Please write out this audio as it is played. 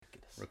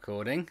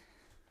Recording.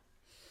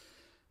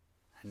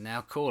 And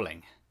now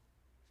calling.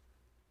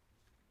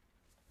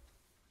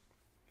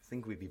 I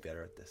think we'd be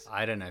better at this.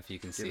 I don't know if you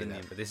can see Given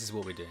that, the- but this is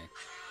what we're doing.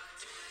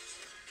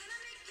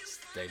 It's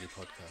the daily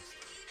podcast.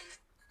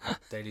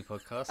 Daily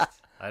podcast?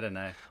 I don't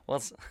know.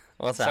 What's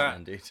Sorry.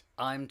 happening, dude?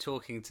 I'm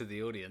talking to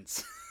the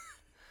audience.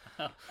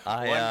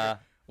 I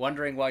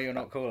Wondering why you're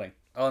not calling.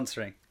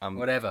 Answering.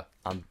 Whatever.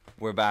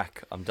 we're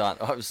back. I'm done.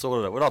 Oh, I've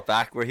sorted it. We're not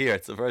back. We're here.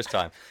 It's the first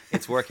time.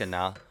 It's working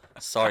now.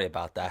 Sorry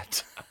about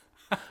that.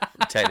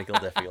 Technical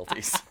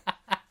difficulties.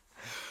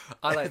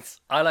 I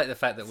like the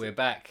fact that we're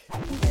back.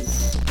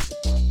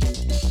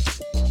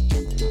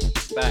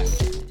 Back.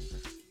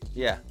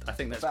 Yeah. I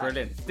think that's Back.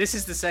 brilliant. This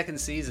is the second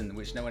season,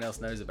 which no one else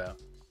knows about.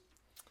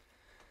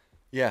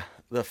 Yeah.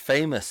 The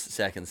famous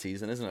second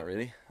season, isn't it?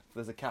 Really?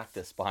 There's a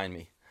cactus behind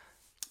me.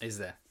 Is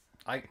there?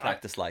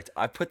 Cactus light.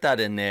 I put that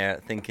in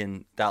there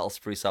thinking that'll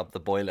spruce up the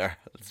boiler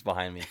that's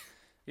behind me.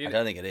 You I know-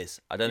 don't think it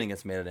is. I don't think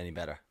it's made it any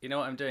better. You know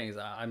what I'm doing is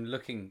I'm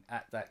looking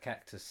at that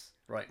cactus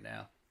right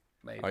now.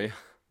 Maybe. Are you?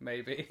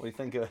 Maybe. What do you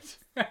think of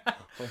it?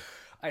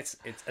 It's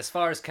as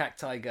far as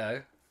cacti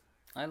go,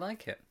 I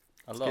like it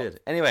a lot. Good.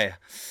 Anyway,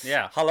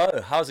 Yeah.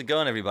 hello. How's it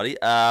going, everybody?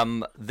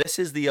 This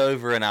is the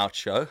Over and Out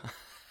show.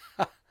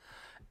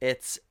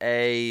 It's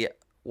a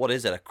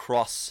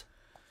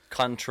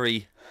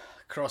cross-country.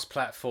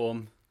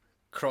 Cross-platform,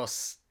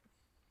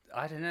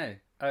 I don't know.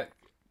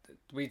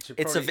 We should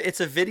It's probably...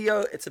 a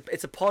video. It's a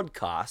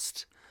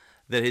podcast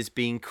that is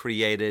being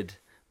created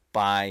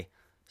by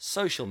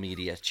social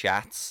media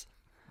chats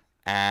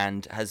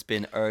and has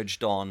been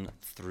urged on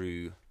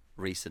through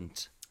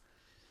recent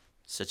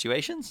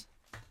situations.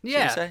 should we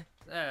yeah. say?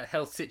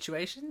 Health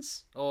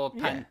situations or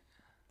Yeah.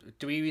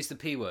 Do we use the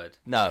P word?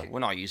 No, we're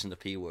not using the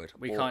P word.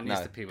 We can't use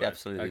the P word.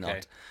 Absolutely Okay.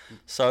 not.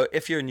 So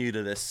if you're new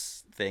to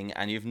this thing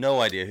and you've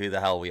no idea who the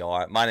hell we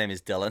are, my name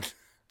is Dylan,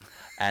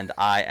 and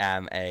I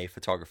am a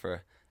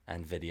photographer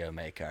and video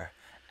maker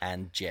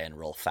and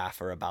general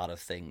faffer about of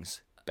things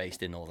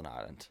based in Northern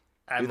Ireland.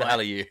 And Who the hell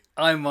are you?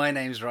 My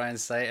name's Ryan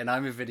Say, and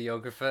I'm a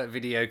videographer,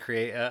 video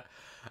creator,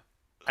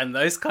 and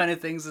those kind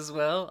of things as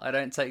well. I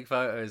don't take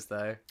photos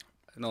though.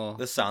 No,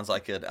 This sounds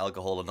like an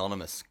Alcohol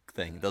Anonymous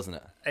thing, doesn't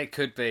it? it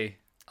could be.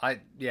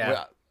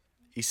 Well,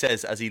 he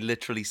says as he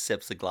literally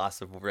sips a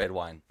glass of red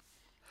wine.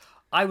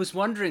 I was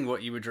wondering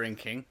what you were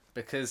drinking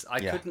because I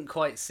Yeah. couldn't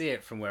quite see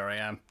it from where I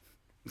am.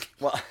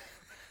 Well,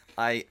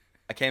 I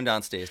came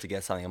downstairs to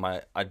get something,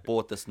 and I'd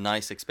bought this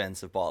nice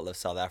expensive bottle of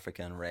South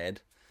African red.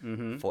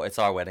 For it's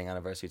our wedding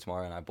anniversary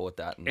tomorrow, and I bought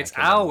that. And It's I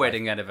came with our my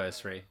wedding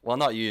anniversary. wife. Well,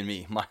 not you and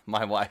me.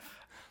 My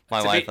wife,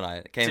 and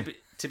I came.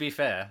 To be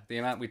fair, the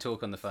amount we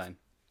talk on the phone,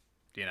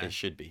 you know, It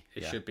should be.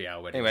 it yeah. should be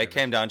our wedding. Anyway, I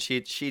anniversary. came down.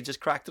 She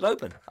just cracked it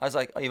open. I was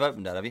like, "Oh, you've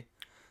opened that, have you?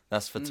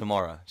 That's for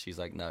tomorrow." She's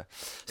like, "No."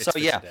 It's So for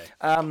yeah,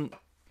 today.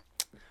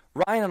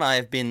 Ryan and I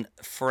have been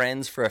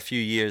friends for a few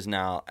years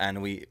now,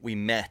 and we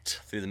met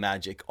through the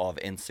magic of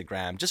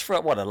Instagram, just for a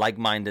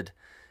like-minded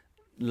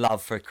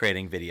love for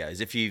creating videos.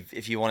 If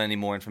you want any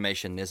more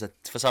information,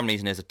 for some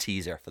reason there's a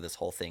teaser for this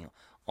whole thing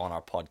on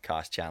our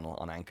podcast channel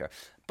on Anchor.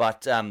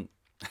 But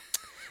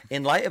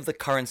in light of the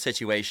current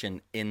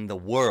situation in the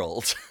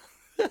world,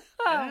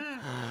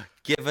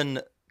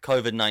 given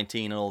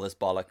COVID-19 and all this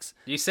bollocks,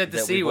 You said the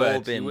that C we've all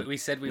word. been- We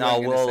said we No,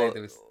 weren't going to well, say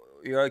there was.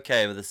 you're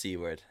okay with the C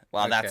word.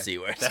 Well, that Okay. C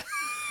word.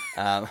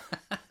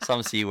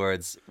 Some C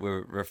words we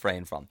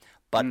refrain from.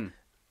 But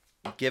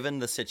given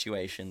the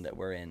situation that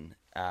we're in,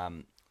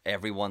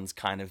 everyone's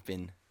kind of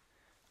been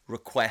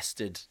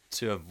requested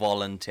to a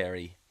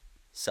voluntary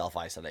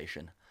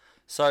self-isolation.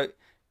 So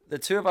the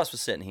two of us were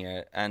sitting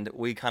here, and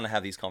we kind of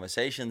have these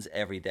conversations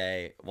every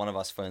day. One of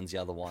us phones the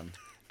other one,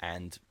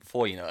 and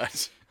before you know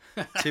it,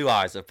 2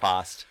 hours have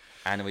passed,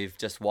 and we've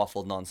just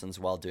waffled nonsense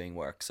while doing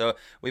work. So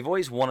we've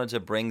always wanted to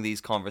bring these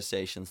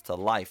conversations to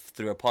life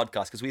through a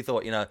podcast, because we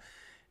thought,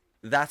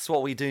 that's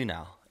what we do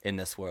now in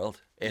this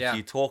world. If Yeah.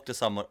 you talk to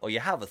someone or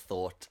you have a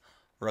thought,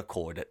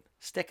 record it,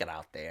 stick it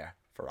out there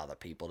for other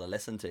people to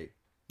listen to.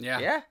 Yeah.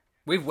 Yeah?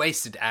 We've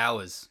wasted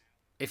hours,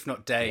 if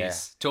not days,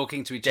 Yeah.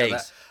 talking to each Days.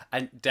 other.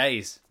 And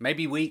days,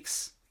 maybe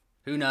weeks.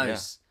 Who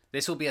knows?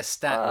 This will be a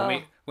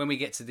stat when we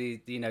get to the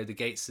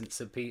gates of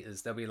St.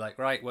 Peter's. They'll be like,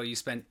 right, well, you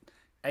spent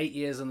 8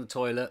 years on the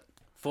toilet,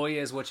 4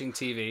 years watching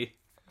TV,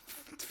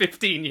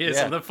 15 years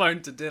Yeah. on the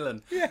phone to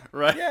Dylan. Yeah.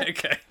 Right? Yeah.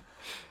 Okay.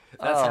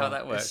 That's how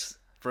that it's- works.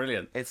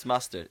 Brilliant. It's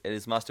mustard. It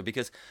is mustard,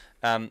 because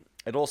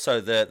it also,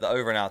 the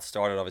Over and Out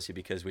started obviously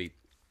because we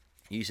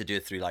used to do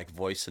it through like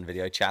voice and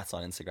video chats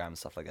on Instagram and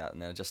stuff like that, and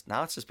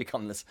now it's just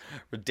become this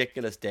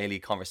ridiculous daily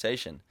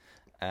conversation,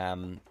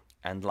 and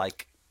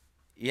like,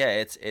 yeah,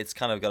 it's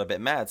kind of got a bit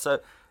mad.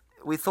 So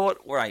we thought,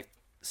 right,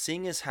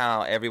 seeing as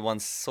how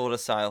everyone's sort of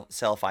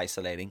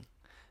self-isolating,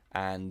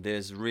 and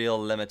there's real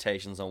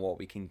limitations on what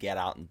we can get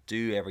out and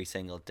do every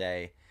single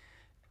day,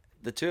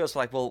 the two of us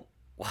were like, well,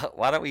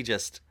 why don't we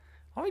just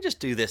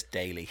do this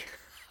daily?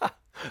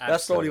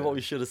 That's probably what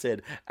we should have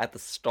said at the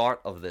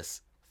start of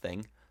this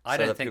thing. I so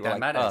don't that think people that are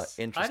like, matters.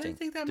 Oh, interesting. I don't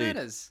think that Dude,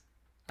 matters.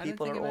 I don't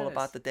People think are it all matters.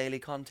 about the daily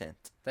content.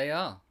 They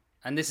are.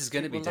 And this is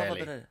going to be People love a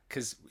daily bit of-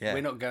 because Yeah.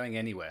 we're not going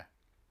anywhere.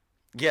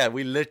 Yeah,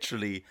 we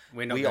literally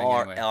We're not we going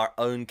are anywhere. our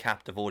own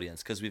captive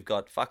audience because we've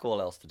got fuck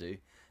all else to do,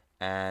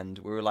 and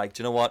we were like,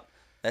 do you know what?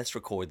 Let's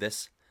record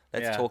this.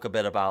 Let's Yeah. talk a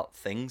bit about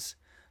things.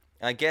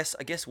 I guess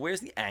where's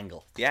the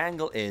angle? The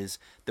angle is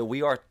that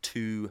we are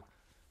two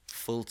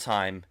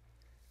full-time,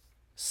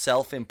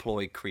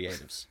 self-employed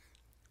creatives.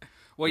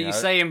 Well, you know,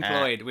 say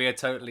employed. We are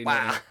totally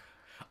Wow. not.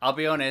 I'll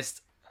be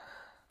honest.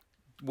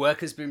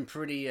 Work has been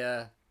pretty,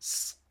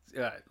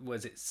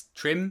 was it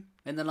trim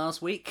in the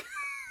last week?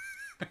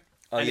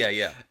 Oh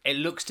yeah. It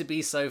looks to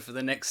be so for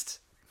the next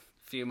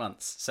few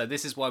months. So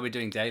this is why we're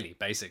doing daily,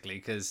 basically,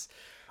 because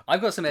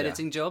I've got some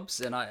editing jobs,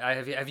 and I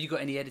have you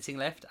got any editing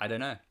left? I don't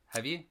know.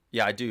 Have you?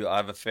 Yeah, I do. I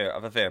have a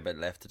fair bit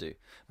left to do.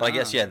 But I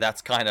guess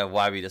that's kind of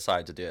why we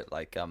decided to do it.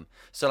 Like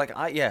so like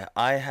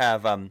I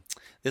have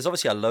there's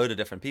obviously a load of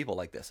different people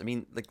like this. I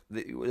mean, like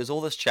there's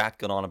all this chat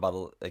going on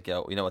about like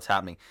you know what's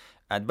happening.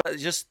 But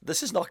it's just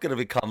this is not going to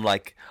become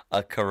like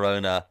a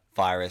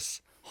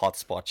coronavirus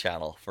hotspot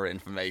channel for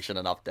information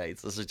and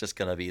updates. This is just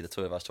going to be the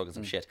two of us talking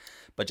some shit.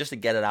 But just to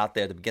get it out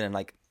there at the beginning,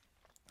 like,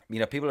 you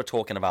know, people are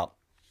talking about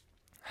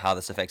how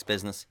this affects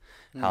business,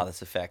 how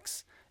this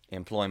affects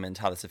employment,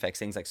 how this affects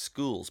things like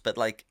schools. But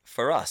like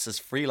for us as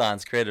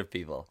freelance creative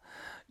people,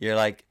 you're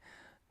like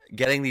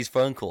getting these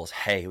phone calls.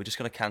 Hey, we're just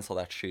going to cancel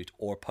that shoot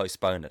or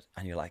postpone it.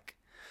 And you're like,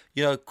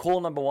 you know,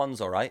 call number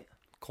 1's all right.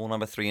 Call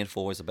number 3 and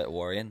 4 is a bit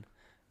worrying.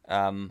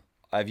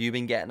 Have you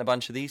been getting a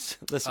bunch of these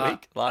this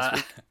week, last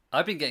week?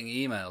 I've been getting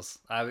emails.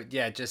 I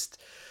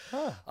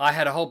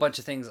had a whole bunch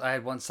of things. I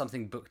had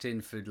something booked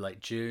in for like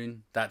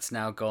June. That's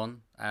now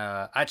gone.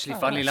 Actually,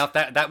 funnily enough,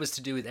 that was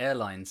to do with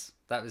airlines.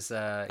 That was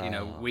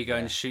we go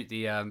and shoot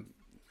the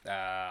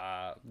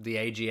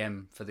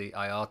AGM for the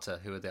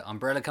IATA, who are the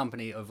umbrella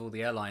company of all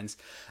the airlines,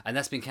 and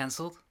that's been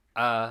cancelled.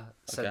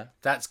 So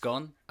that's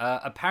gone.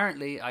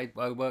 Apparently, I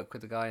work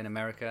with a guy in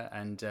America,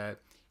 and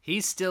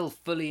he's still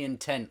fully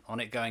intent on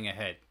it going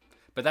ahead.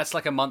 But that's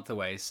like a month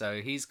away,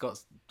 so he's got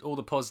all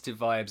the positive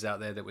vibes out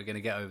there that we're going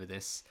to get over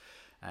this.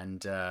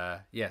 And so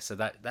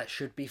that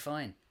should be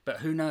fine. But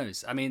who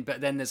knows? I mean, but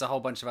then there's a whole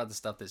bunch of other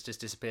stuff that's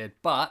just disappeared.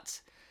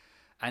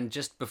 And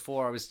just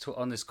before I was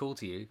on this call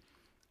to you,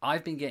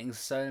 I've been getting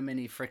so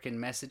many freaking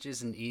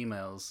messages and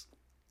emails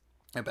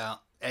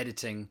about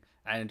editing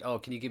and, oh,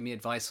 can you give me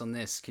advice on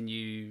this? Can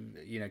you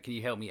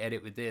help me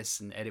edit with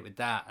this and edit with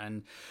that?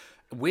 And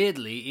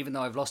weirdly, even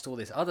though I've lost all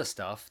this other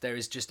stuff, there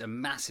is just a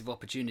massive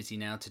opportunity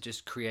now to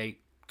just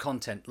create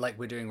content like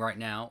we're doing right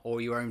now, or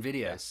your own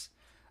videos.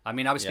 I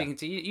mean, I was speaking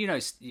to you know,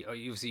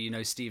 obviously you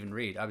know Stephen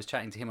Reed. I was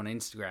chatting to him on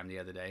Instagram the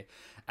other day,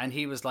 and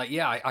he was like,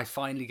 "Yeah, I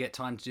finally get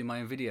time to do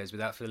my own videos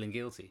without feeling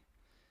guilty."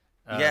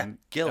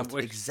 Guilt,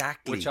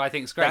 exactly. Which I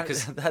think is great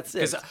because that's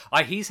it.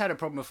 He's had a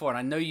problem before, and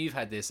I know you've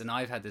had this, and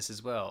I've had this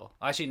as well.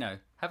 Actually, no,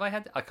 have I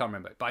had? I can't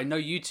remember, but I know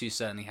you two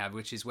certainly have,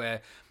 which is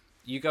where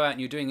you go out and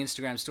you're doing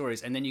Instagram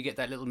stories, and then you get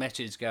that little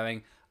message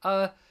going,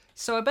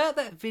 so about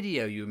that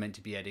video you were meant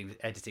to be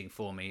editing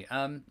for me,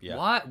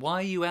 why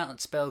are you out at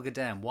Spelga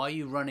Dam? Why are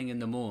you running in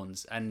the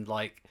morns? And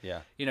like,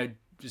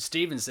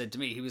 Steven said to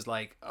me, he was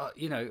like,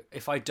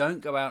 if I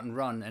don't go out and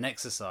run and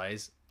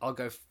exercise, I'll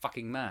go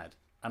fucking mad,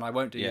 and I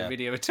won't do your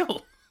video at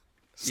all.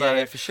 So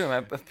yeah, for sure,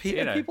 man. But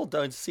people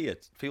don't see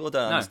it. People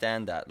don't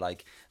understand that.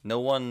 Like, no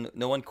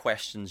one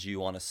questions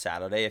you on a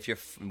Saturday if you're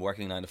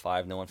working 9 to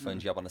 5. No one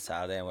phones you up on a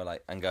Saturday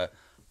and go,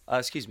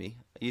 excuse me,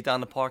 are you down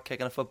the park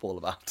kicking a football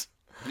about?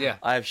 Yeah,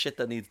 I have shit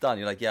that needs done.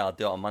 You're like, yeah, I'll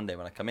do it on Monday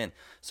when I come in.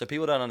 So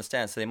people don't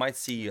understand. So they might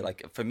see you,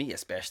 like, for me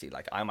especially,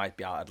 like I might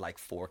be out at like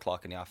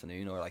 4:00 in the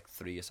afternoon or like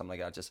 3 or something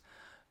like that, just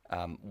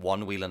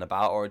one wheeling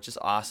about or just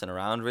arsing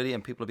around really,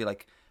 and people will be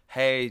like,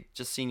 hey,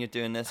 just seen you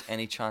doing this,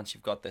 any chance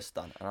you've got this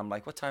done? And I'm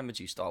like, what time did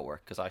you start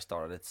work? Because I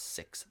started at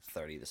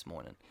 6:30 this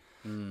morning.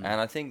 And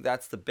I think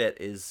that's the bit,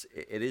 is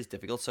it is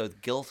difficult. So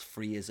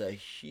guilt-free is a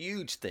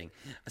huge thing.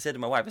 I said to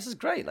my wife, this is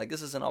great. Like,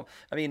 this is I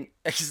mean,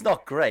 it's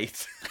not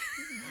great,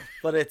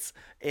 but it's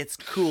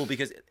cool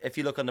because if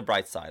you look on the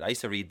bright side, I used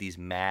to read these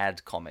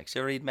Mad comics.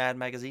 You ever read Mad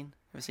magazine?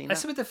 Ever seen that?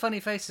 That's with the funny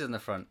faces on the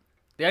front.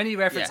 The only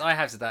reference I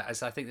have to that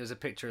is I think there was a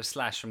picture of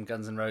Slash from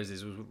Guns N'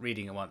 Roses was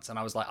reading it once, and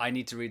I was like, I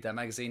need to read that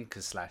magazine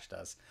because Slash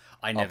does.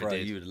 I never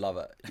did. You would love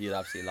it. You'd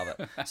absolutely love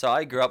it. So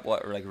I grew up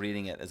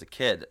reading it as a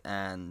kid,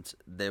 and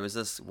there was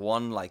this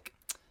one like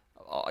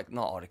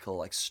not article,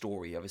 like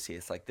story. Obviously,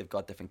 it's like they've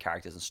got different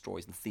characters and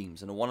stories and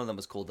themes, and one of them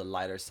was called The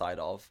Lighter Side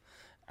Of,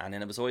 and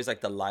then it was always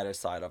like the lighter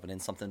side of, and then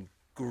something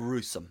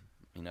gruesome,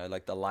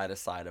 like the lighter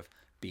side of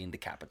being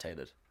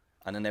decapitated,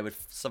 and then they would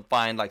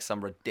find like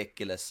some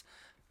ridiculous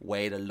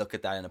way to look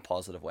at that in a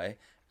positive way,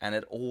 and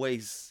it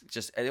always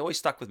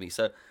stuck with me.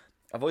 So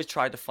I've always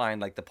tried to find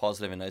like the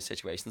positive in those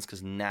situations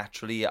because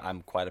naturally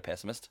I'm quite a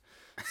pessimist.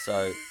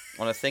 So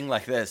on a thing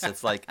like this,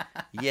 it's like,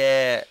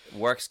 yeah,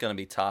 work's gonna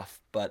be tough,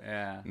 but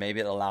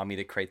maybe it'll allow me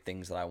to create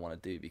things that I want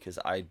to do, because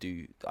I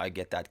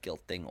get that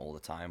guilt thing all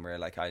the time where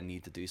like I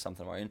need to do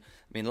something of my own.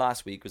 I mean,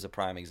 last week was a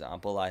prime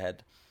example. I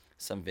had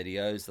some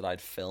videos that I'd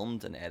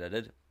filmed and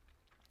edited,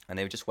 and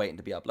they were just waiting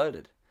to be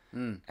uploaded,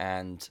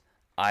 and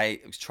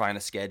I was trying to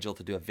schedule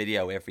to do a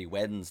video every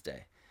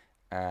Wednesday,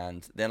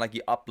 and then like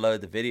you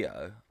upload the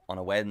video on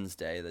a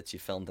Wednesday that you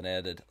filmed and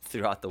edited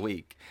throughout the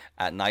week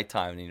at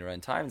nighttime in your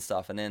own time and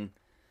stuff, and then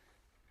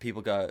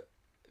people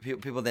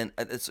then,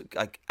 it's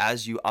like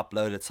as you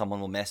upload it, someone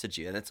will message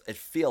you, and it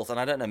feels, and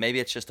I don't know, maybe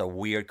it's just a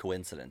weird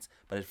coincidence,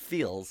 but it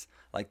feels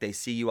like they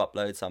see you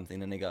upload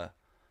something and they go,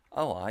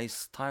 oh,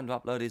 it's time to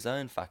upload his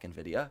own fucking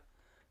video.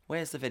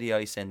 Where's the video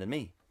he's sending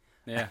me?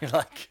 Yeah.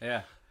 Like,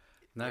 yeah.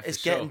 No, for it's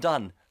sure. getting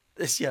done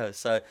this year.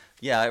 So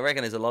yeah, I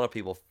reckon there's a lot of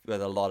people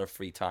with a lot of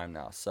free time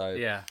now. So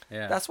Yeah.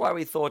 that's why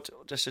we thought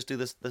just do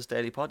this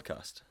daily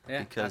podcast. Yeah,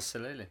 because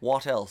absolutely.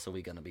 What else are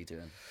we going to be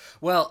doing?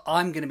 Well,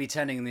 I'm going to be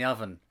turning the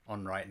oven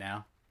on right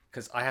now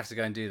because I have to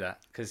go and do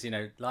that because,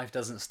 life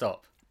doesn't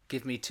stop.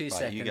 Give me 2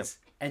 seconds,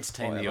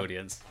 entertain the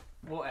audience.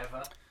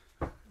 Whatever.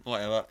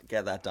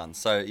 Get that done.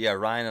 So yeah,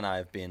 Ryan and I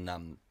have been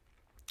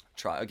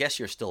I guess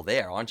you're still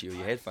there, aren't you? With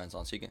your headphones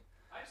on, so you can.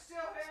 I'm still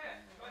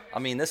here. I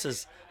mean, this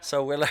is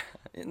so we're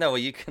no,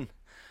 you can.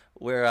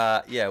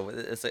 We're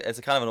it's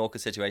a kind of an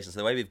awkward situation. So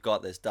the way we've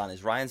got this done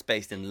is Ryan's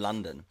based in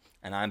London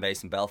and I'm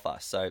based in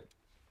Belfast. So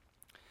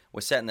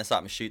we're setting this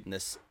up and shooting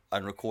this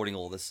and recording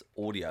all this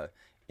audio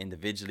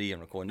individually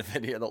and recording the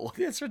video.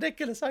 It's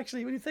ridiculous,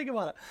 actually, when you think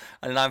about it.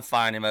 And then I'm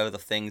firing him over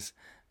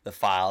the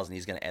files, and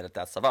he's going to edit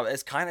that stuff up.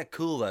 It's kind of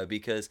cool though,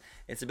 because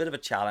it's a bit of a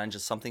challenge.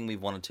 It's something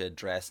we've wanted to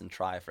address and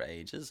try for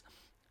ages.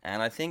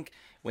 And I think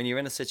when you're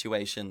in a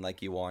situation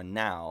like you are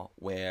now,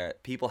 where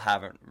people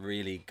haven't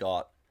really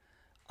got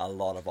a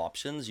lot of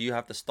options, you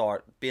have to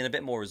start being a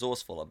bit more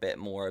resourceful, a bit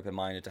more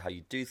open-minded to how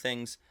you do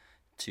things,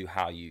 to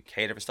how you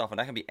cater for stuff. And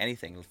that can be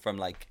anything from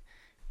like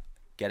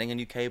getting a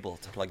new cable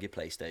to plug your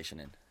PlayStation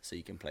in so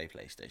you can play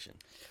PlayStation.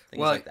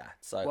 Things like that.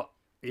 So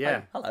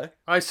yeah. Hello.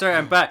 Oh, sorry,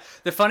 I'm back.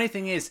 The funny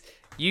thing is,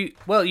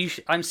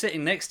 I'm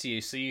sitting next to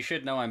you, so you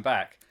should know I'm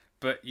back.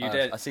 But you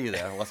did. I see you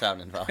there. What's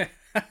happening, pal?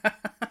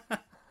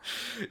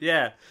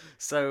 Yeah.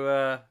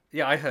 So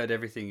I heard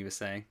everything you were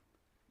saying.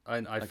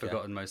 I'd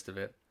forgotten most of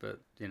it, but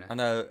I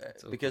know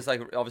because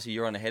like obviously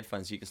you're on the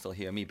headphones, you can still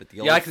hear me, but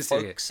the I old can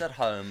folks at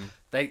home,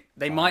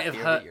 they might have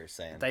heard. You're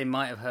saying. They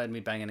might have heard me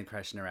banging and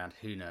crashing around.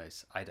 Who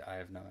knows? I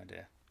have no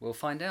idea. We'll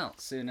find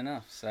out soon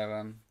enough.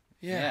 So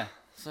yeah.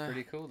 So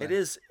pretty cool. Then. It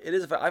is.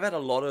 I've had a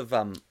lot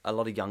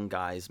of young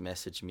guys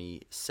message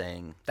me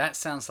saying that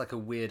sounds like a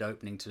weird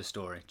opening to a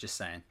story. Just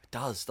saying. It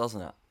does,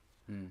 doesn't it?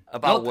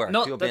 About work.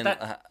 Not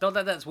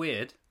that that's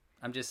weird.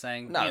 I'm just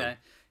saying. No.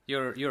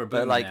 You're a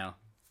boomer now.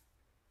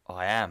 Oh,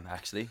 I am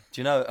actually.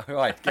 Do you know?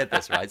 Right, get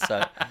this right.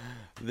 So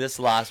this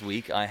last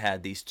week I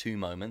had these 2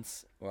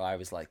 moments where I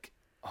was like,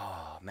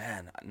 oh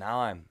man,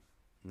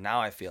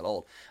 now I feel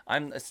old.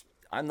 I'm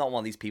not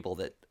one of these people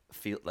that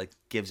feel like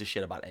gives a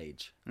shit about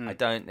age. I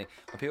don't. When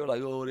people are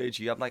like, "Oh, what age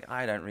are you?" I'm like,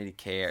 I don't really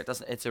care. It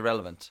doesn't. It's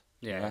irrelevant.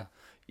 Yeah.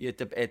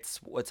 It's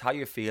how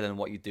you're feeling,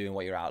 what you do, and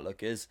what your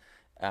outlook is.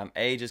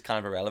 Age is kind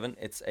of irrelevant.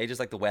 Age is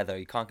like the weather.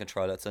 You can't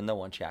control it, so no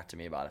one chat to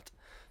me about it.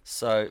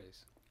 So,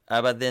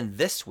 but then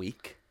this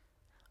week,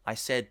 I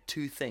said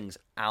 2 things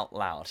out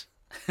loud,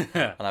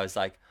 and I was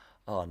like,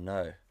 "Oh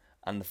no!"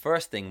 And the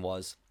first thing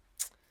was,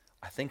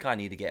 I think I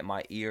need to get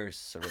my ears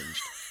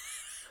syringed.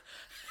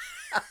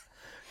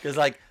 Because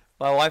like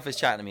my wife was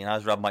chatting to me and I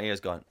was rubbing my ears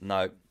going,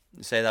 no,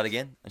 say that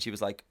again. And she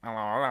was like,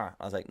 I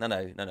was like,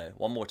 no,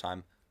 one more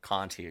time,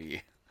 can't hear you.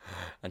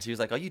 And she was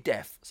like, are you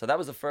deaf? So that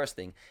was the first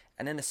thing.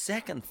 And then the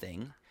second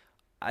thing,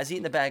 I was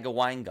eating a bag of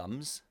wine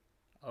gums.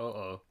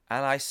 And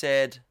I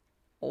said,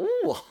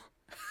 oh,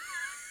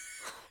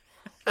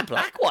 the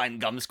black wine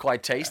gum's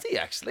quite tasty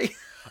actually.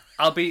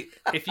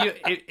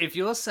 If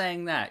you're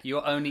saying that,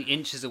 you're only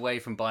inches away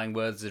from buying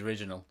Words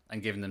Original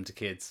and giving them to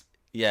kids.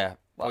 Yeah.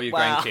 Or your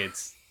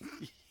grandkids.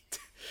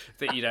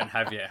 That you don't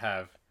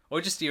have, or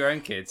just your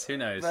own kids. Who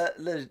knows? But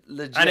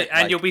legit,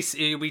 and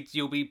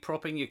you'll be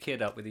propping your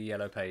kid up with the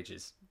Yellow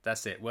Pages.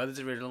 That's it. Words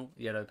Original,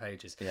 Yellow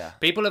Pages. Yeah.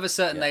 People of a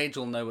certain age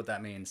will know what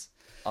that means.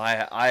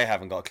 I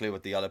haven't got a clue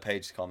what the Yellow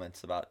Pages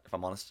comments about. If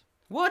I'm honest.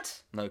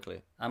 What? No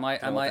clue. Am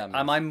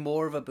I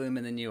more of a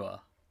boomer than you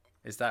are?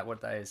 Is that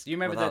what that is? You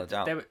remember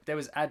that there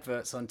was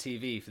adverts on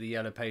TV for the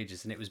Yellow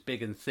Pages, and it was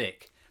big and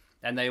thick.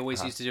 And they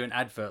always used to do an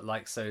advert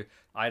like, so,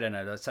 I don't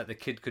know, it's like the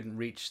kid couldn't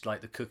reach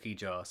like the cookie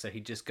jar, so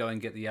he'd just go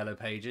and get the Yellow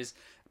Pages,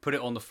 put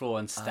it on the floor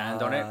and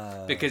stand on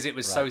it, because it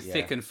was so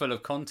thick and full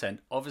of content.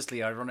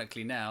 Obviously,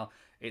 ironically now,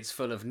 it's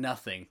full of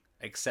nothing,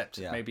 except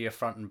maybe a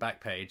front and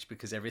back page,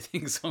 because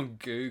everything's on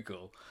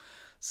Google.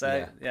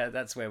 So, yeah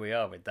that's where we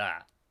are with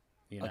that.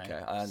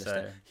 Okay, I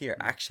understand. So, here,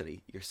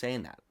 actually, you're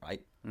saying that,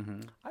 right?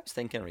 Mm-hmm. I was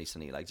thinking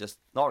recently, like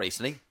not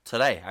recently,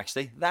 today,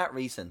 actually,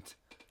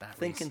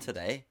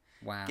 today.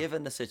 Wow.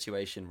 Given the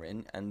situation we're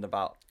in and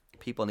about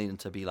people needing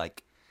to be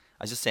like,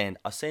 I was saying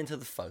to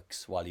the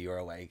folks while you were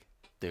away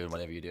doing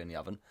whatever you do in the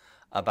oven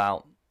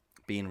about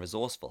being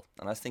resourceful.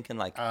 And I was thinking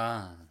like,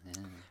 how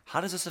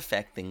does this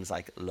affect things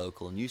like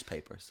local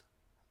newspapers?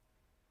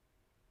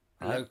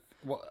 Right?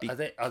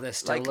 Are there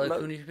still like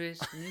local newspapers?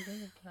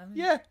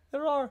 Yeah,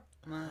 there are.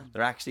 Man.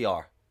 There actually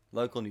are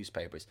local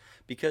newspapers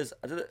because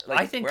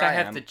I think I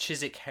have the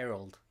Chiswick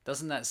Herald.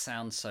 Doesn't that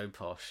sound so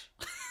posh?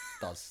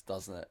 does,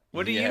 doesn't it?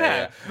 What do you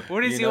have?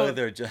 What is your?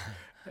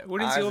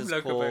 What is your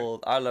local paper?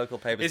 Our local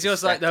paper Is the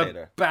yours like the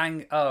Spectator.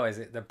 bang? Oh, is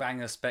it the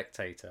Banger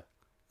Spectator?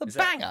 The Is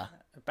that- Banger?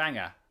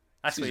 Banger.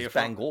 That's where It's you're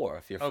from. Bangor,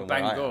 if you're Oh, from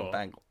where I am.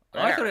 Bangor.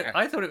 Bangor.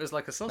 I thought it was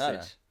like a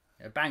sausage.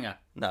 No. A banger.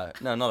 No,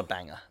 not a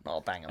banger. Not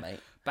a banger, mate.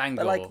 Bangor.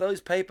 But like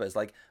those papers,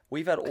 like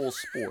we've had all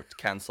sport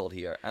cancelled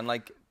here, and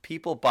like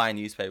people buy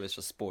newspapers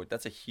for sport.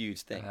 That's a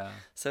huge thing.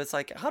 So it's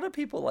like, how do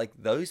people like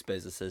those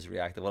businesses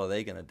react? What are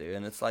they gonna do?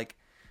 And it's like,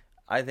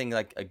 I think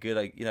like a good,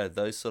 like,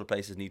 those sort of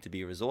places need to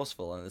be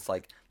resourceful, and it's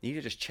like you need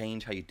to just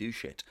change how you do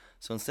shit.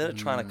 So instead of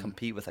trying to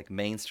compete with like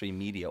mainstream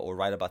media or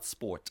write about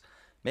sport,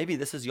 maybe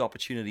this is the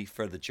opportunity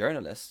for the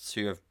journalists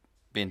who have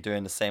been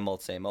doing the same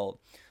old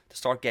to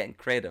start getting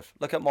creative.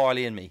 Look at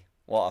Marley and Me.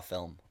 What a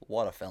film.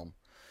 What a film.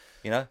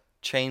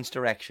 Change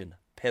direction,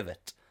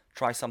 pivot,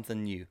 try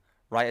something new,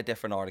 write a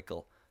different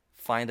article,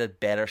 find a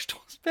better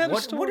story.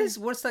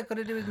 What's that got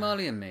to do with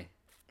Marley and Me?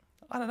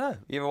 I don't know.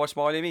 You ever watch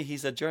Marley and Me?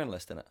 He's a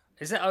journalist in it.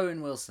 Is it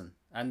Owen Wilson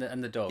and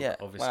the dog? Yeah,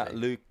 obviously. wow,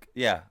 Luke.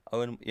 Yeah,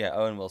 Owen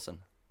Wilson.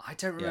 I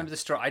don't remember the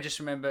story. I just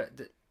remember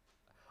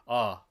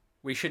that.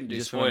 We shouldn't do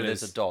Just remember spoilers.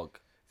 there's a dog.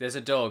 There's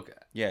a dog.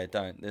 Yeah,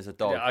 don't. There's a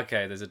dog. Yeah,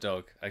 okay, there's a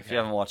dog. Okay. If you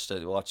haven't watched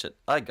it, watch it.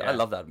 I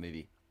love that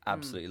movie.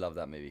 Absolutely love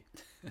that movie.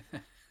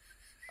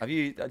 Do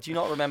you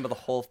not remember the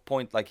whole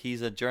point? Like,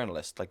 he's a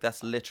journalist. Like,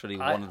 that's literally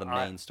one of the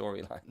main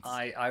storylines.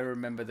 I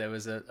remember there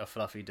was a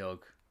fluffy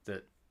dog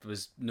that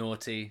was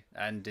naughty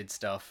and did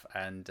stuff,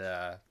 and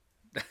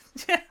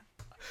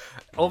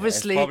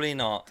obviously, it's probably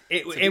not. To be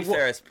it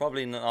fair, it's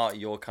probably not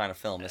your kind of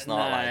film. It's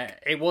not like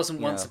it wasn't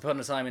Once Upon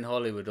a Time in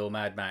Hollywood or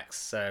Mad Max.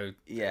 So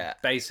yeah,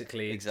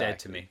 basically, it's dead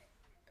to me.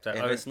 So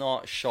if it's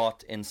not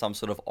shot in some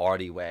sort of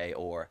arty way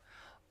or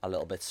a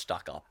little bit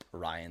stuck up,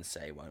 Ryan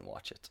Say won't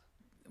watch it.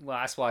 Well,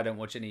 that's why I don't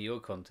watch any of your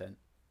content.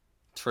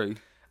 True.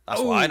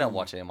 That's why I don't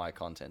watch any of my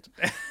content.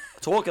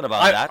 Talking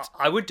about that,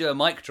 I would do a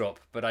mic drop,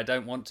 but I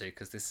don't want to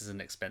because this is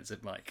an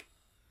expensive mic.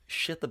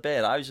 shit the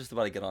bed. I was just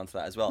about to get onto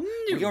that as well.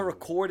 We are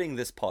recording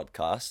this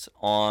podcast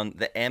on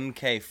the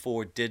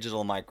MK4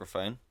 digital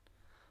microphone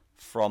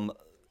from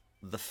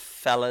the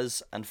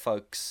fellas and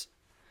folks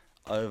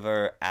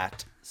over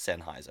at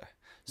Sennheiser.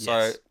 So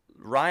Yes.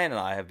 Ryan and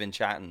I have been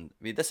chatting.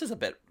 I mean, this is a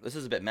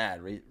bit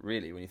mad,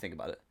 really, when you think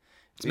about it.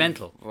 It's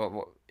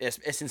mental.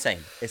 It's insane.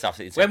 It's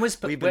absolutely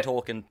insane. We've been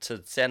talking to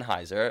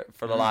Sennheiser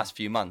for the last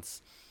few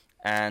months,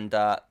 and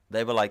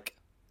they were like,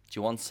 "Do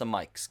you want some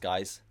mics,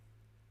 guys?"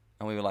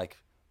 And we were like,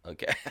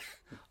 "Okay,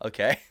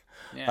 okay."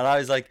 Yeah. And I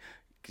was like,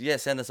 "Yeah,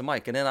 send us a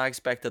mic." And then I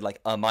expected like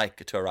a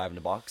mic to arrive in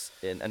the box,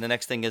 and the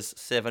next thing is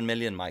 7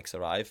 million mics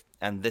arrive,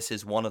 and this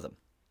is one of them,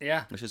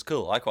 Yeah. which is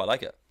cool. I quite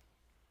like it.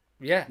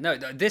 Yeah. No,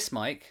 this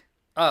mic.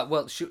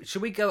 Well,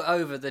 should we go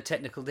over the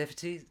technical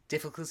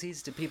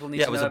difficulties? Do people need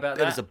to know about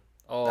that? It was a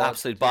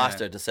absolute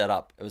bastard to set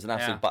up. It was an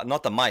absolute,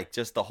 not the mic,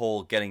 just the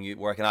whole getting you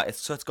working out.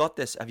 It's got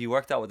this. Have you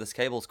worked out what this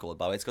cable's called?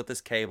 By the way, it's got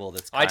this cable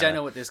that's. I don't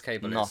know what this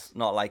cable is.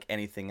 Not like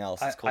anything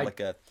else. It's called like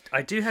a.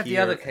 I do have the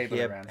other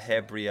cable around.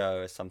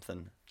 Hebrio or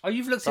something. Oh,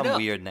 you've looked Some it up.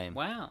 weird name.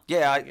 Wow.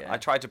 Yeah, I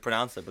tried to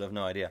pronounce it, but I have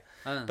no idea.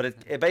 But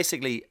it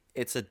basically,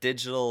 it's a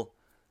digital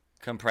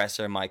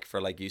compressor mic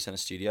for like use in a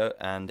studio,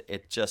 and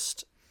it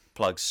just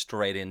plugs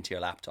straight into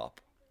your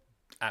laptop.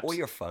 Or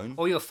your phone.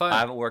 I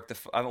haven't worked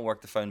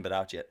the phone bit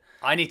out yet.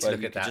 I need to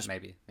look at that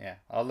maybe. Yeah,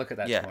 I'll look at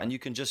that. Yeah, tomorrow. and you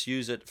can just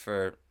use it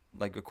for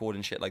like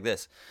recording shit like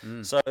this.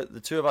 So the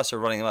two of us are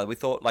running them out. We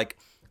thought like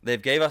they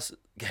have given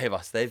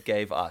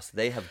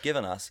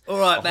us All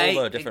right, a mate, whole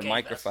load of they different gave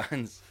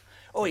microphones.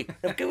 Oi,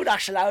 they've given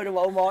us a load of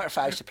old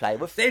microphones to play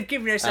with. They've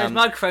given us those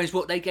microphones.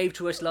 What they gave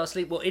to us last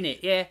week. What in it?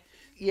 Yeah.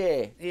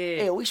 Yeah.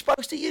 Yeah. Are we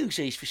supposed to use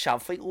these for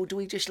something, or do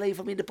we just leave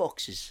them in the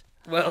boxes?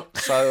 Well,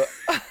 So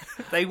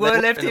they were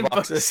left in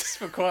boxes. boxes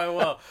for quite a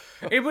while.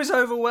 It was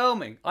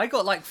overwhelming. I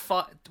got like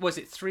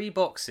 3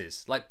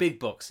 boxes, like big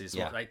boxes,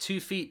 Yeah. like 2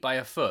 feet by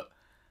a foot.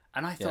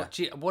 And I thought,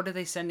 gee, what are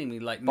they sending me?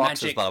 Like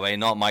boxes, magic? by the way,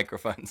 not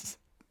microphones.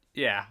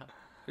 Yeah.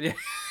 Yeah.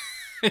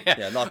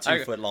 Yeah, not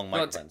 2 foot long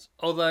microphones.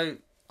 Although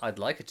I'd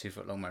like a 2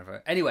 foot long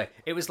microphone. Anyway,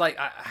 it was like,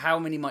 how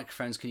many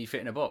microphones can you fit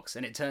in a box?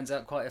 And it turns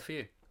out quite a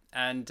few.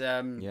 And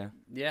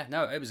yeah,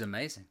 no, it was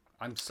amazing.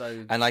 I'm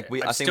so And like I'm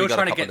I think still we got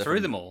trying a to couple get through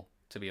different- them all.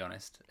 To be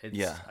honest,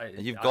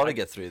 You've got to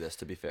get through this.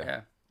 To be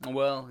fair, Yeah.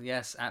 Well,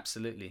 yes,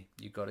 absolutely.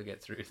 You've got to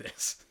get through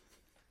this.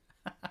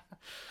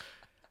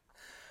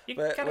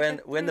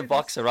 But when the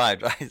box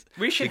arrived, right?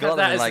 We should got have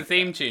them that as like, the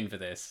theme tune for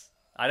this.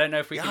 I don't know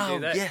if we can do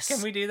that. Yes.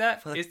 Can we do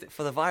that?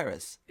 For the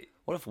virus?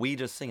 What if we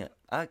just sing it?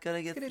 I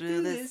gotta get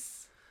through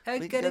this.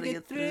 We gotta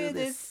get through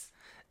this.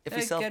 If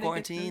we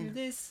self-quarantine,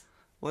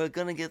 we're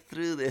gonna get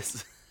through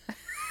this.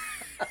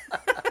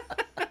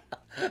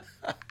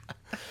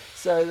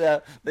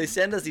 So they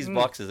send us these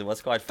boxes, and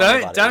what's quite funny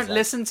about it Don't is, like,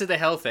 listen to the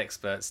health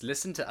experts.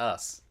 Listen to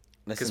us.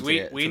 Because we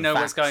to know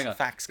what's facts. going on.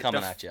 Facts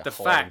coming at you. The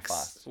hard and facts.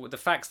 fast. The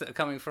facts that are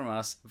coming from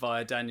us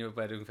via Daniel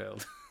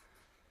Bedingfield.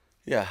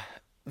 Yeah,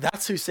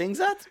 that's who sings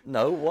that.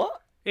 No,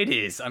 what? It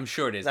is. I'm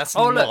sure it is. That's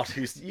oh, not.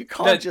 Look, You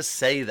can't look, just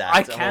say that.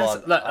 I can.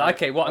 Hold on. Look,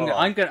 okay. What I'm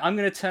Hold going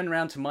to turn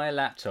around to my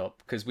laptop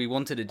because we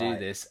wanted to do Right.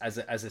 this as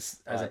a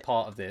Right.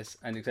 part of this.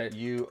 And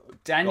You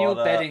Daniel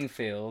gotta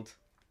Bedingfield.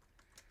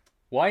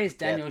 Why is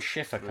Daniel get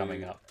Schiffer through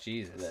coming up?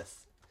 Jesus. this.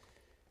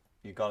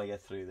 You gotta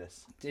get through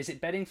this. Is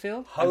it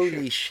Bedingfield? I'm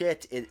Holy sure-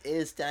 shit! It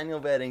is Daniel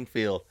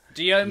Bedingfield.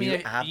 Do you owe me You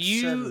a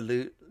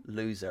absolute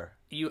loser.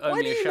 you owe Why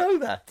me do a you shi- know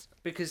that?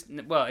 because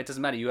well, it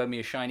doesn't matter. You owe me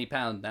a shiny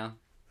pound now.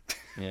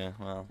 Yeah,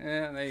 well,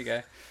 Yeah, there you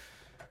go.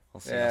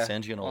 I'll send, Yeah. I'll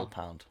send you an old Oh.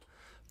 pound.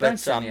 Don't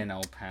send me an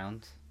old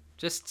pound.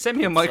 Just send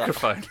me a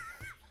microphone.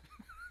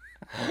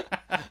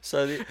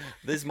 So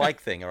this mic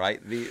thing, all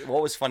right.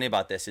 What was funny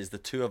about this is the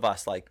two of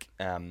us, like,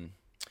 I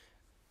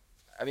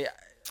mean,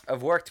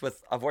 I've worked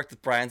with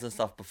brands and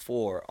stuff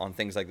before on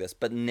things like this,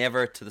 but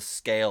never to the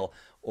scale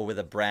or with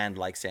a brand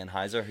like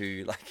Sennheiser,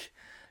 who, like,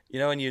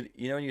 when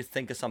you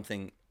think of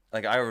something.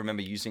 Like, I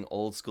remember using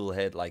old school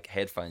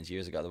headphones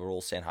years ago. They were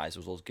all Sennheiser,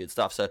 was all good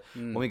stuff. So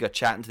when we got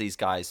chatting to these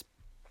guys,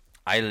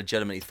 I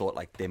legitimately thought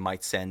like they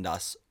might send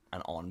us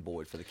an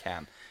onboard for the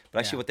cam. But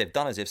actually, what they've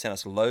done is they've sent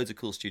us loads of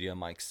cool studio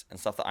mics and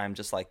stuff that I'm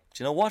just like,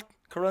 do you know what?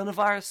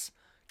 Coronavirus?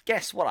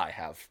 Guess what I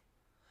have?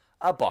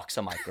 A box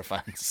of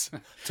microphones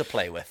to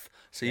play with,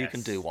 so you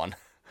can do one.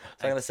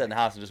 So I'm gonna sit in the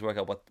house and just work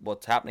out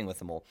what's happening with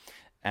them all.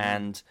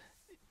 And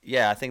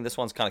yeah, I think this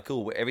one's kind of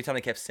cool. Every time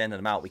they kept sending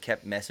them out, we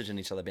kept messaging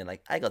each other, being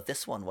like, "I got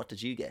this one. What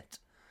did you get?"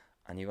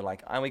 And you were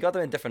like, and we got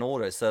them in different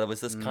orders. So there was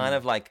this kind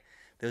of like,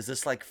 there was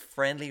this like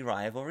friendly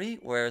rivalry,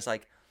 whereas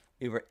like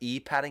we were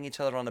patting each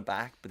other on the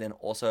back, but then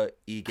also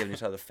giving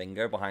each other the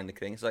finger behind the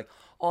thing. It's like,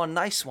 "Oh,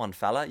 nice one,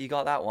 fella. You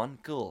got that one.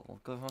 Cool.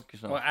 Well, go fuck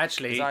yourself." Well,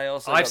 actually, 'Cause I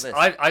also got this.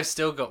 I've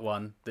still got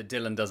one that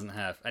Dylan doesn't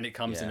have, and it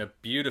comes in Yeah. a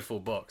beautiful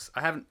box.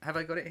 Have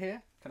I got it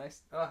here? Can I?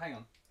 Oh, hang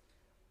on.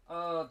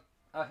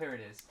 Oh, here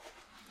it is.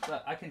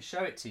 Look, I can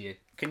show it to you.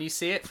 Can you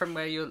see it from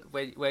where you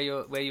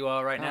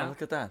are right Oh, now?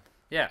 look at that.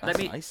 Yeah, That's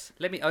nice.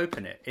 let me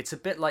open it. It's a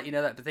bit like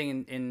that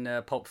thing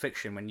in Pulp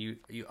Fiction when you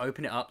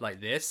open it up like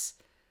this,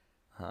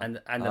 and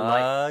the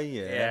light.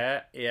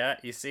 Yeah.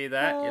 You see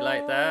that? You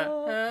like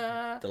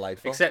that?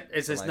 Delightful. Except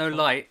there's no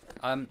Delightful.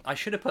 light. I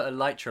should have put a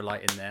Lytra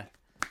light in there.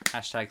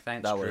 Hashtag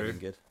thanks, That would Drew. have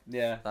been good.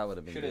 Yeah, That would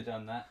have been should have good.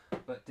 done that,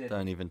 but didn't.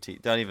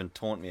 Don't even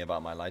taunt me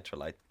about my Lytra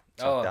light.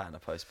 Chuck Oh. that in a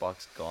post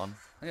box. Gone.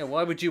 Yeah,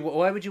 why would you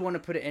want to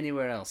put it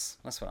anywhere else?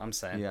 That's what I'm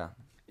saying.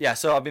 Yeah,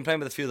 so I've been playing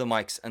with a few of the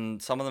mics,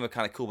 and some of them are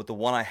kind of cool, but the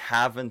one I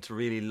haven't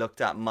really looked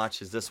at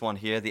much is this one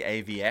here, the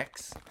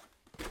AVX.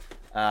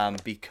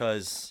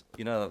 Because,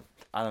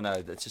 I don't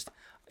know,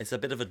 it's a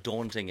bit of a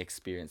daunting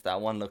experience.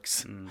 That one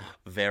looks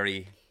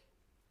very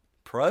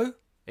pro.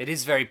 It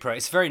is very pro.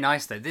 It's very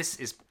nice though. This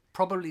is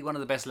probably one of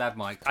the best lav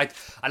mics.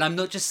 And I'm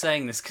not just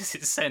saying this because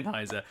it's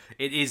Sennheiser.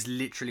 It is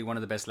literally one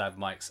of the best lav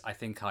mics I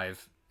think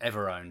I've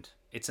ever owned.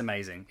 It's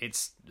amazing.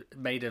 It's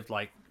made of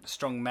like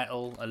strong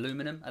metal,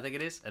 aluminum. I think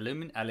it is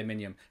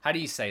aluminium. How do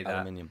you say that?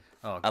 Aluminium.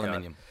 Oh, God.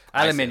 Aluminium.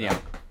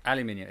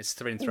 Aluminium. It's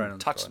thrown on. the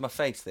Touched floor. my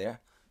face there.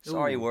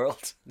 Sorry,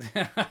 world.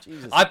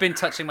 Jesus. I've been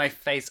touching my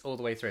face all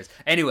the way through it.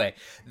 Anyway,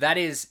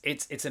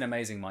 it's an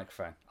amazing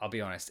microphone. I'll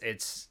be honest.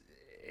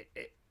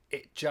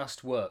 It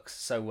just works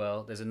so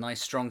well. There's a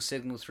nice strong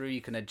signal through.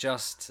 You can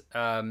adjust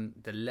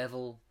the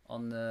level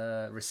on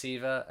the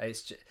receiver.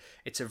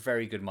 It's a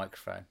very good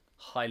microphone.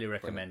 Highly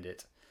recommend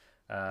it.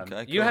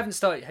 Okay, You cool. haven't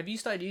started. Have you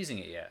started using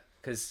it yet?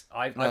 Because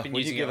I've been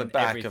Would using you give it on it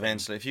back everything.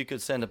 eventually? If you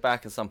could send it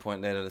back at some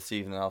point later this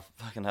evening, I'll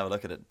fucking have a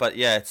look at it. But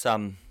yeah, it's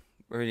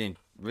really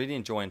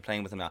enjoying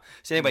playing with them now.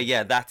 So anyway,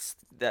 yeah, that's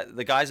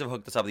the guys have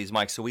hooked us up with these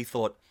mics. So we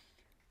thought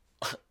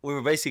we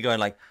were basically going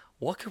like,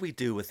 what could we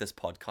do with this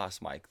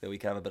podcast mic that we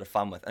could have a bit of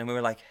fun with? And we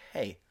were like,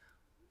 hey,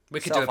 We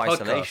could do a podcast.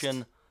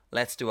 self-isolation.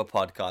 Let's do a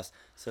podcast.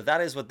 So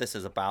that is what this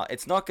is about.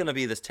 It's not going to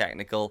be this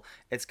technical.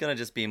 It's going to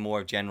just be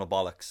more general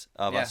bollocks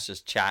of us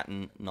just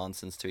chatting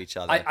nonsense to each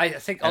other. I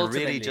think and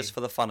ultimately really just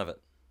for the fun of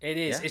it. it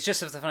is. Yeah? It's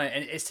just for the fun,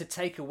 and it's to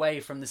take away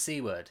from the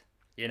C word.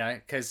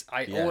 Because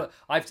Yeah.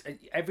 I've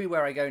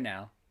everywhere I go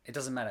now, it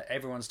doesn't matter.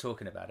 Everyone's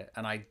talking about it,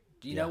 and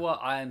you know what?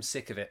 I am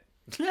sick of it.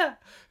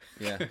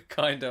 Yeah.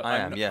 Kind of. I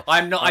am, yeah.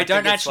 I'm not. I I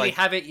don't think it's actually like-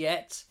 have it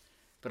yet,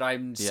 but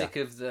I'm Yeah. sick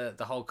of the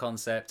whole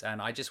concept,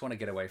 and I just want to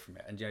get away from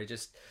it. And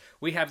just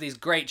we have these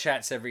great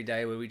chats every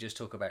day where we just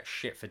talk about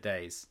shit for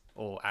days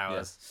or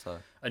hours, So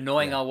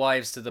annoying our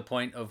wives to the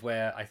point of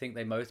where I think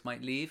they both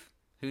might leave.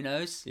 Who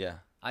knows? yeah.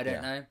 I don't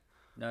Yeah. know.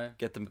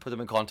 No. Put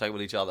them in contact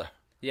with each other.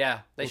 Yeah,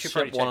 they We'll should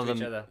ship probably one chat of to them.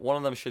 each other. One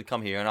of them should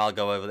come here, and I'll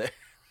go over there.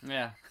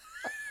 Yeah.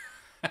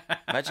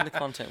 Imagine the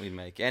content we'd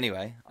make.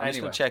 Anyway, I'm just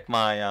Anyway. gonna check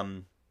my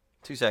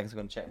 2 seconds. I'm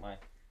gonna check my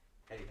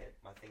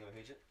my thing of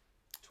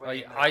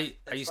a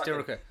Are you still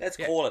recording? Let's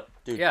Yeah. call it,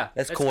 dude. Yeah,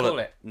 let's let's call call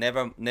it.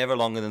 it. Never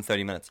longer than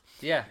 30 minutes.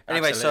 Yeah.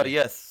 Anyway, absolutely.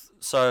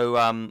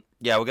 so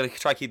yeah, we're gonna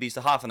try to keep these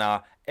to half an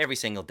hour every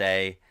single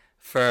day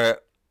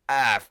for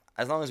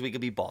as long as we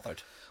could be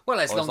bothered. Well,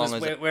 as long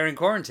as we're in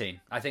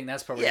quarantine, I think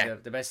that's probably Yeah.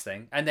 the best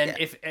thing. And then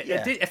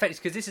Yeah.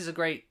 because this is a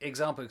great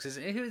example, because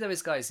who are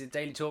those guys? The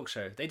Daily Talk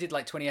Show. They did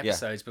like 20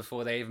 episodes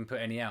before they even put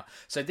any out.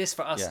 So this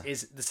for us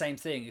is the same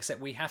thing,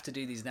 except we have to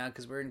do these now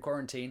because we're in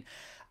quarantine.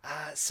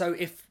 So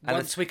if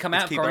once we come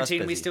out of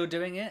quarantine, we're still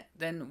doing it,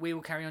 then we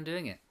will carry on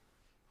doing it.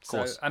 Of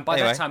course. And by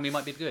that time, we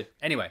might be good.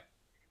 Anyway.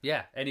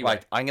 Yeah, anyway.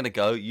 Right, I'm going to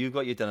go. You've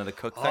got your dinner to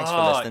cook. Thanks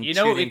for listening. You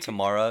know Tune what in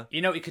tomorrow.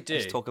 You know what we could do?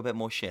 Let's talk a bit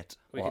more shit.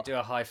 We could do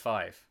a high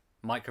five,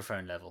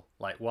 microphone level.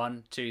 Like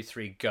 1, 2,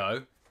 3,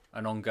 go.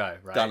 And on go,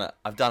 right? Done it.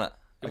 I've done it.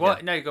 Okay.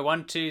 What? No, you go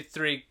 1, 2,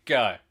 3,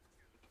 go.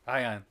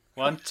 Hang on.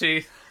 1,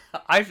 2...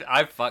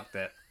 I fucked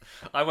it.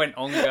 I went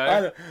on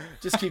go.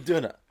 Just keep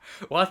doing it.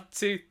 1,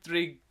 2,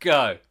 3,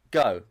 go.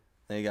 Go.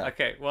 There you go.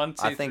 Okay, 1,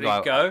 2, 3,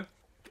 go.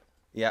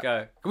 Yeah.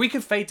 Go. We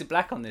can fade to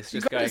black on this.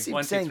 Just going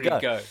 1, 2, 3,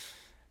 go.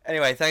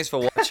 Anyway, thanks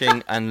for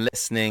watching and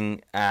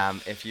listening.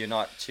 If you're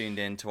not tuned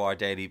in to our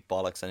daily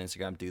bollocks on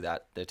Instagram, do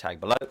that. They're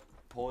tagged below.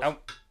 Pause. I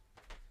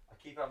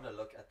keep having a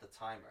look at the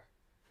timer.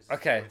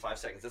 Okay. 5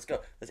 seconds. Let's go.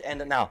 Let's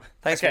end it now.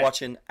 Thanks for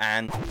watching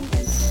and...